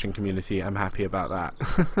Eurofishing community. I'm happy about that.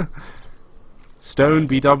 Stone,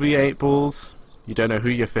 BW, 8 balls. You don't know who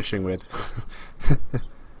you're fishing with.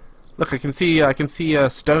 Look, I can see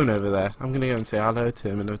Stone over there. I'm gonna go and say hello to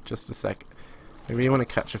him in just a sec. I really want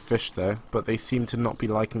to catch a fish though, but they seem to not be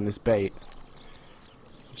liking this bait,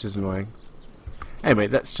 which is annoying. Anyway,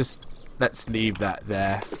 let's leave that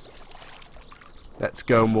there. Let's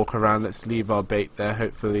go and walk around. Let's leave our bait there.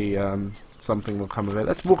 Hopefully, something will come of it.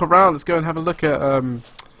 Let's walk around. Let's go and have a look at.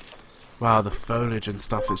 Wow, the foliage and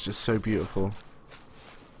stuff is just so beautiful.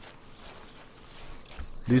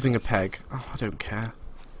 Losing a peg. Oh, I don't care.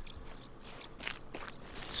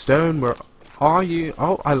 Stone, where are you?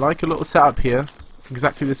 Oh, I like a little setup here.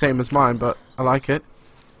 Exactly the same as mine, but I like it.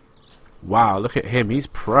 Wow, look at him. He's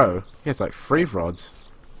pro. He has like 3 rods.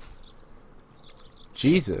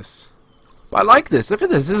 Jesus. But I like this. Look at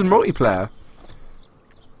this. This is multiplayer.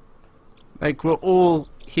 Like, we're all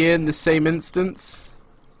here in the same instance.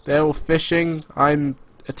 They're all fishing. I'm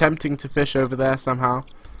attempting to fish over there somehow.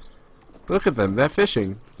 Look at them. They're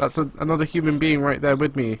fishing. That's another human being right there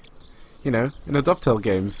with me. You know, in a Dovetail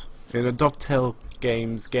Games. In a Dovetail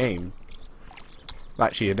Games game.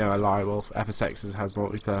 Actually, you know, I lie. Well, FSX has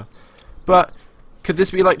multiplayer. But, could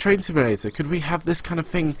this be like Train Simulator? Could we have this kind of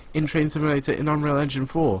thing in Train Simulator in Unreal Engine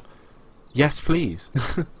 4? Yes, please.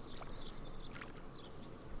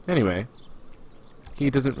 Anyway. He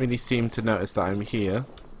doesn't really seem to notice that I'm here.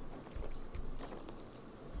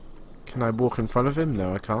 Can I walk in front of him?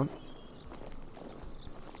 No, I can't.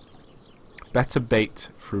 Better bait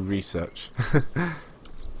through research.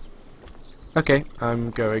 Okay, I'm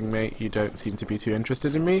going, mate. You don't seem to be too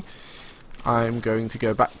interested in me. I'm going to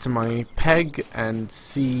go back to my peg and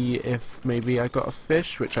see if maybe I got a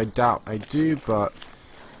fish, which I doubt I do, but,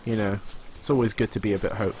 you know, it's always good to be a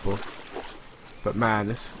bit hopeful. But man,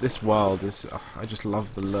 this world is... I just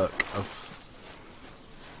love the look of...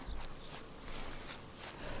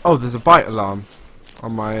 Oh, there's a bite alarm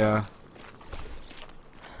on my...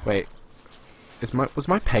 Wait. Was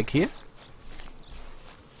my peg here?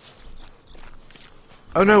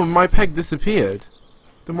 Oh no, my peg disappeared.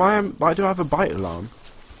 Then why do I have a bite alarm?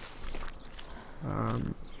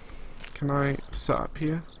 Can I set up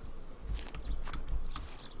here?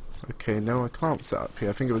 Okay, no, I can't set up here.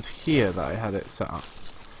 I think it was here that I had it set up.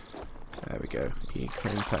 There we go.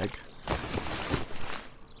 E-crane peg.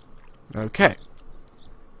 Okay.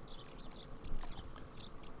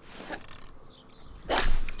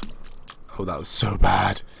 Oh, that was so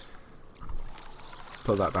bad.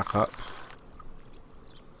 Pull that back up.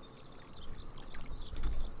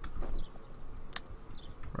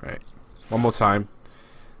 Right. One more time.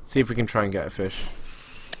 See if we can try and get a fish.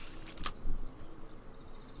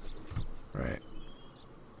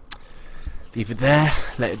 Leave it there,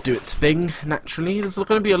 let it do its thing naturally. There's going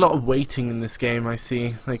to be a lot of waiting in this game, I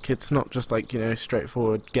see. Like, it's not just like, you know,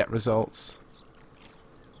 straightforward get results.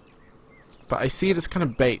 But I see this kind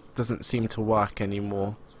of bait doesn't seem to work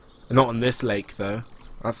anymore. Not on this lake though.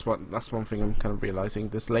 That's one thing I'm kind of realizing.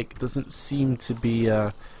 This lake doesn't seem to be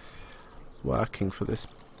working for this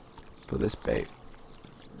bait.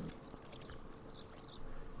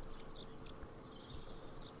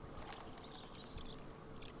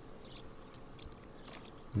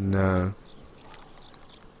 No.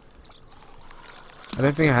 I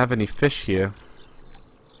don't think I have any fish here.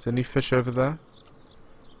 Is there any fish over there?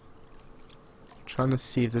 Trying to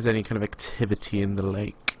see if there's any kind of activity in the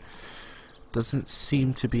lake. Doesn't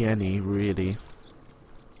seem to be any, really.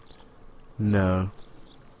 No.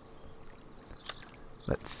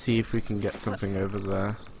 Let's see if we can get something over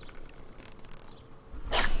there.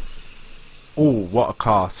 Oh, what a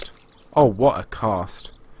cast. Oh, what a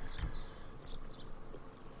cast.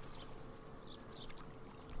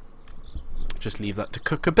 Just leave that to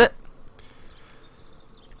cook a bit.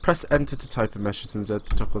 Press enter to type in messages and Z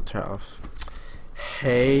to toggle chat off.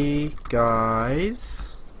 Hey guys.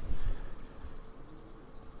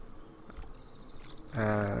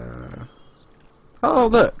 Oh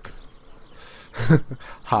look.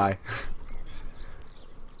 Hi.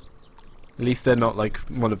 At least they're not like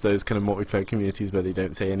one of those kind of multiplayer communities where they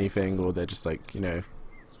don't say anything, or they're just like, you know,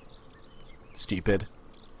 stupid.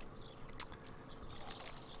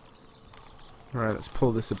 Alright, let's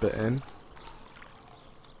pull this a bit in.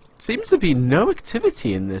 Seems to be no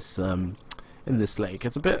activity in this lake.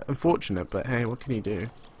 It's a bit unfortunate, but hey, what can you do?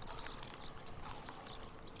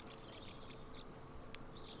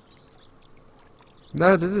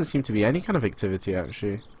 No, there doesn't seem to be any kind of activity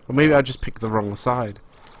actually. Or maybe I just picked the wrong side.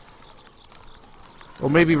 Or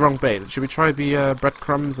maybe wrong bait. Should we try the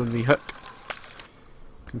breadcrumbs and the hook?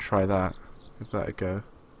 Can try that. Give that a go.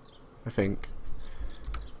 I think.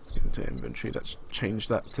 Let's go to inventory. Let's change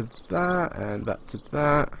that to that and that to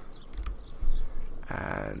that.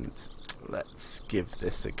 And let's give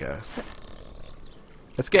this a go.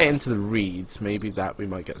 Let's get into the reeds. Maybe that we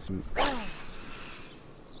might get some.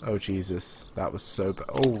 Oh Jesus, that was so bad.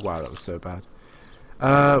 Oh wow, that was so bad.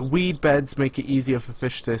 Weed beds make it easier for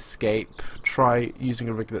fish to escape. Try using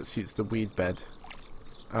a rig that suits the weed bed.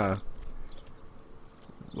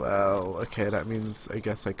 Well, okay, that means I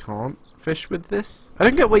guess I can't fish with this. I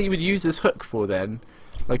don't get what you would use this hook for then.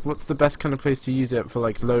 Like, what's the best kind of place to use it for,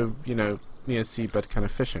 like low, you know, near seabed kind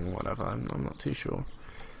of fishing or whatever? I'm not too sure.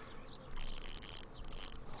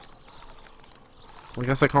 I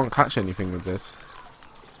guess I can't catch anything with this.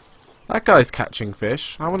 That guy's catching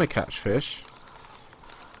fish. I want to catch fish.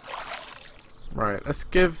 Right, let's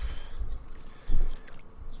give.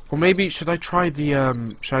 Or maybe should I try the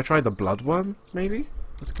bloodworm? Maybe.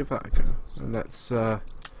 Let's give that a go, and let's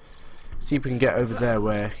see if we can get over there.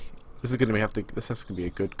 Where this is going to this has to be a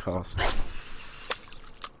good cast.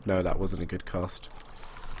 No, that wasn't a good cast.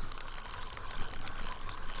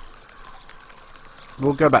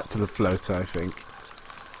 We'll go back to the floater, I think.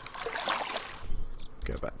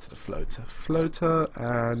 Go back to the floater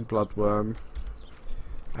and bloodworm,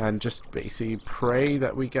 and just basically pray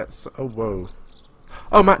that we get oh whoa,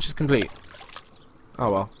 oh, match is complete.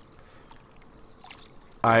 Oh well,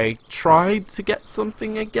 I tried to get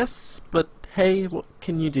something, I guess, but hey, what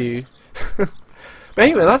can you do? But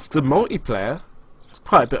anyway, that's the multiplayer. It's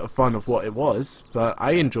quite a bit of fun of what it was, but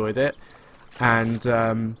I enjoyed it,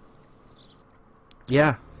 and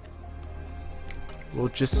yeah. We'll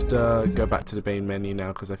just go back to the main menu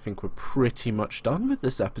now, because I think we're pretty much done with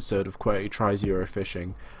this episode of Qwerty Tries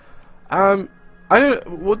Eurofishing. I don't.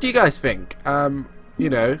 What do you guys think? You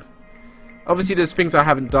know, obviously there's things I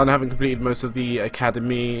haven't done. I haven't completed most of the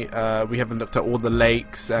academy. We haven't looked at all the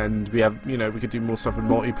lakes, and we have, you know, we could do more stuff with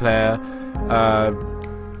multiplayer.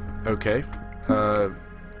 Okay.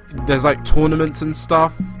 There's like tournaments and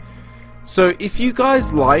stuff. So if you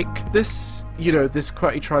guys like this, you know, this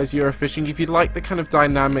Qwerty Tries Eurofishing, if you like the kind of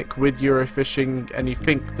dynamic with Eurofishing and you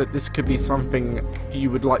think that this could be something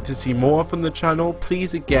you would like to see more from the channel,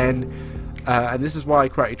 please again, and this is why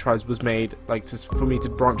Qwerty Tries was made, like for me to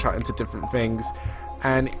branch out into different things,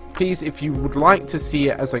 and please, if you would like to see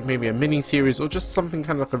it as like maybe a mini series or just something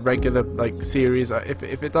kind of like a regular like series, if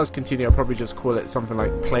it does continue, I'll probably just call it something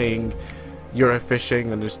like playing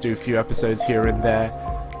Eurofishing and just do a few episodes here and there.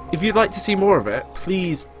 If you'd like to see more of it,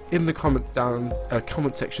 please, in the comment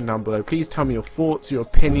section down below, please tell me your thoughts, your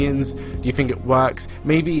opinions. Do you think it works?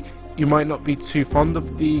 Maybe you might not be too fond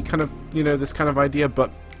of the kind of, you know, this kind of idea,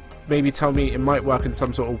 but maybe tell me it might work in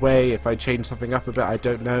some sort of way if I change something up a bit. I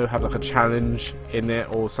don't know, have like a challenge in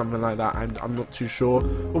it or something like that. I'm not too sure.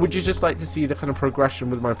 Or would you just like to see the kind of progression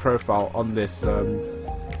with my profile on this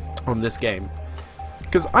game?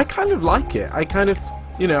 Because I kind of like it. I kind of,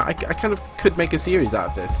 you know, I kind of could make a series out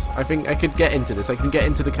of this. I think I could get into this. I can get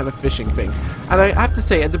into the kind of fishing thing. And I have to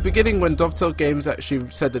say, at the beginning when Dovetail Games actually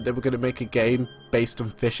said that they were going to make a game based on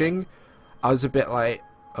fishing, I was a bit like,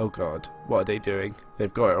 oh god, what are they doing?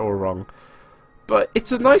 They've got it all wrong. But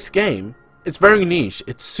it's a nice game. It's very niche.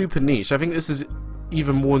 It's super niche. I think this is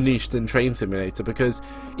even more niche than Train Simulator, because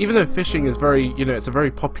even though fishing is very, you know, it's a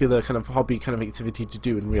very popular kind of hobby kind of activity to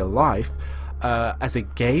do in real life, as a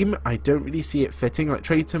game, I don't really see it fitting. Like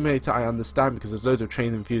Train Simulator, I understand because there's loads of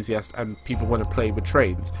train enthusiasts and people want to play with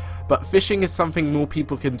trains. But fishing is something more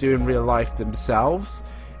people can do in real life themselves,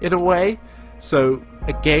 in a way. So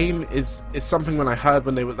a game is something when I heard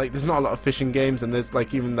when they were like, there's not a lot of fishing games, and there's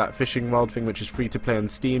like even that Fishing World thing which is free to play on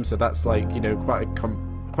Steam, so that's like, you know,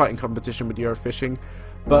 quite in competition with Eurofishing.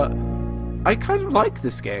 But I kind of like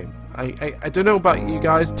this game. I don't know about you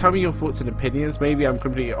guys, tell me your thoughts and opinions. Maybe I'm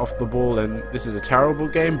completely off the ball and this is a terrible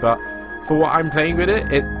game, but for what I'm playing with it,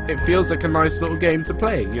 it feels like a nice little game to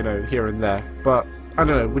play, you know, here and there. But I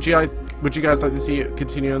don't know, would you guys like to see it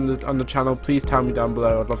continue on the channel? Please tell me down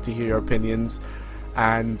below. I'd love to hear your opinions.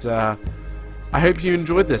 And I hope you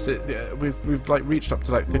enjoyed this. We've like reached up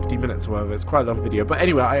to like 50 minutes or whatever. It's quite a long video. But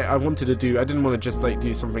anyway, I didn't want to just like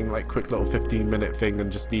do something like quick little 15-minute thing and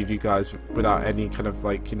just leave you guys without any kind of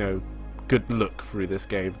like, you know, good look through this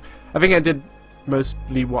game. I think I did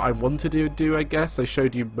mostly what I wanted to do, I guess. I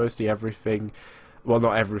showed you mostly everything. Well,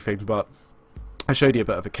 not everything, but I showed you a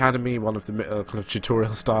bit of Academy, one of the kind of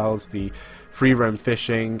tutorial styles, the free roam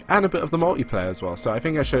fishing, and a bit of the multiplayer as well. So I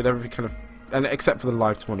think I showed every kind of, and except for the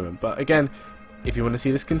live tournament. But again, if you want to see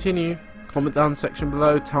this continue, comment down section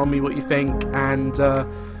below, tell me what you think, and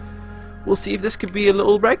we'll see if this could be a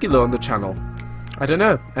little regular on the channel. I don't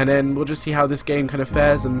know, and then we'll just see how this game kind of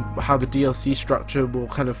fares and how the DLC structure will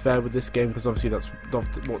kind of fare with this game, because obviously that's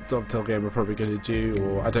what Dovetail Game are probably going to do,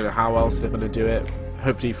 or I don't know how else they're going to do it.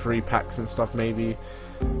 Hopefully free packs and stuff maybe,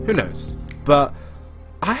 who knows. But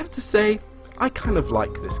I have to say, I kind of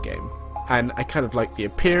like this game, and I kind of like the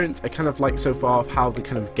appearance. I kind of like so far how the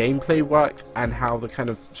kind of gameplay works, and how the kind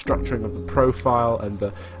of structuring of the profile and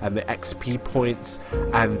the XP points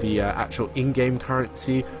and the actual in-game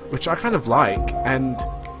currency, which I kind of like. And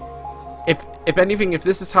if anything, if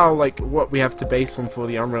this is how like what we have to base on for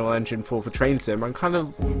the Unreal Engine 4 for Train Sim, I'm kind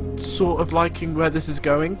of sort of liking where this is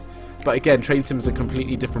going. But again, Train Sim is a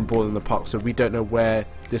completely different ball in the park, so we don't know where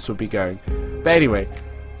this will be going. But anyway,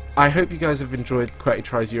 I hope you guys have enjoyed Qwerty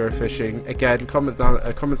Tries Eurofishing. Again,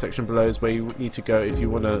 comment section below is where you need to go if you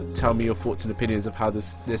want to tell me your thoughts and opinions of how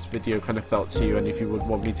this video kind of felt to you, and if you would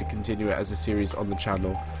want me to continue it as a series on the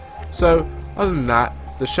channel. So, other than that,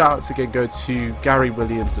 the shoutouts again go to Gary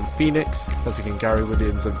Williams and Pheonix. That's again Gary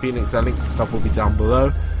Williams and Pheonix. Their links and stuff will be down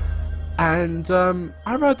below. And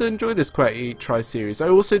I rather enjoy this Qwerty Tries series. I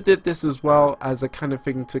also did this as well as a kind of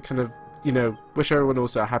thing to kind of, you know, wish everyone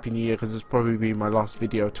also a Happy New Year, because this will probably be my last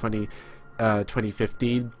video of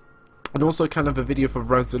 2015. And also kind of a video for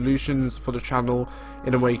resolutions for the channel.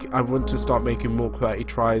 In a way, I want to start making more Qwerty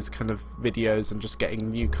Tries kind of videos and just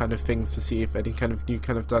getting new kind of things to see if any kind of new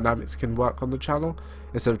kind of dynamics can work on the channel,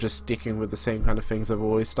 instead of just sticking with the same kind of things I've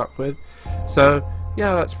always stuck with. So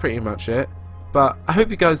yeah, that's pretty much it. But I hope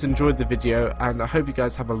you guys enjoyed the video, and I hope you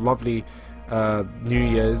guys have a lovely New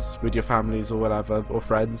Year's with your families or whatever, or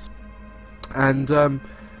friends. And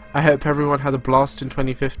I hope everyone had a blast in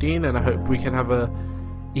 2015, and I hope we can have a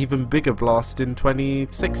even bigger blast in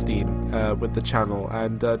 2016 with the channel.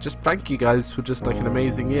 And just thank you guys for just like an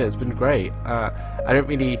amazing year. It's been great.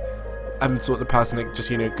 I'm sort of the person that just,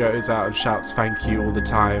 you know, goes out and shouts thank you all the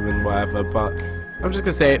time and whatever, but I'm just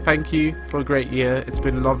gonna say it, thank you for a great year. It's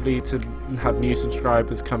been lovely to have new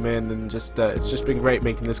subscribers come in, and just it's just been great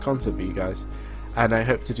making this content for you guys. And I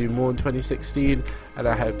hope to do more in 2016, and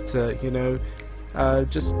I hope to, you know,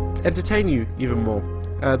 just entertain you even more.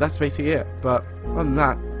 That's basically it. But other than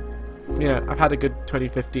that, you know, I've had a good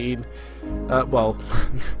 2015. Well,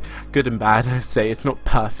 good and bad, I'd say. It's not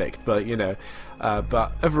perfect, but you know,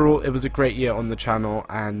 but overall it was a great year on the channel,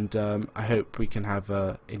 and I hope we can have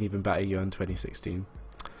an even better year in 2016.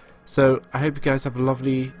 So I hope you guys have a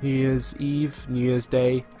lovely New Year's Eve, New Year's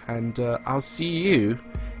Day, and I'll see you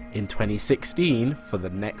in 2016 for the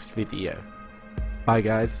next video. Bye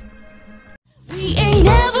guys. We ain't